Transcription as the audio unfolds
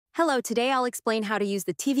Hello, today I'll explain how to use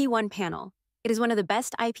the TiviOne panel. It is one of the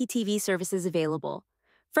best IPTV services available.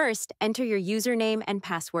 First, enter your username and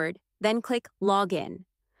password, then click Login.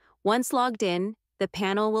 Once logged in, the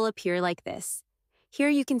panel will appear like this. Here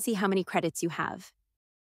you can see how many credits you have.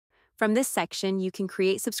 From this section, you can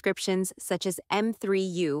create subscriptions such as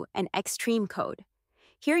M3U and Extreme Code.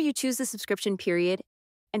 Here you choose the subscription period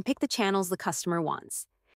and pick the channels the customer wants.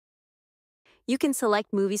 You can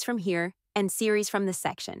select movies from here and series from this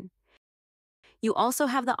section. You also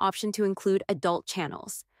have the option to include adult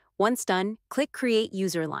channels. Once done, click Create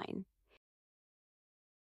User Line.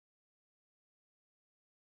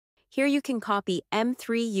 Here you can copy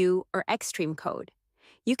M3U or Extreme Code.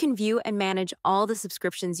 You can view and manage all the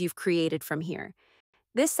subscriptions you've created from here.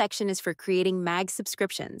 This section is for creating MAG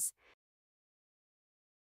subscriptions.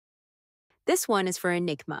 This one is for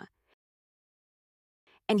Enigma.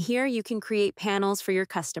 And here you can create panels for your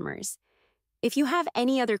customers. If you have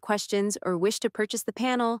any other questions or wish to purchase the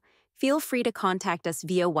panel, feel free to contact us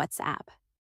via WhatsApp.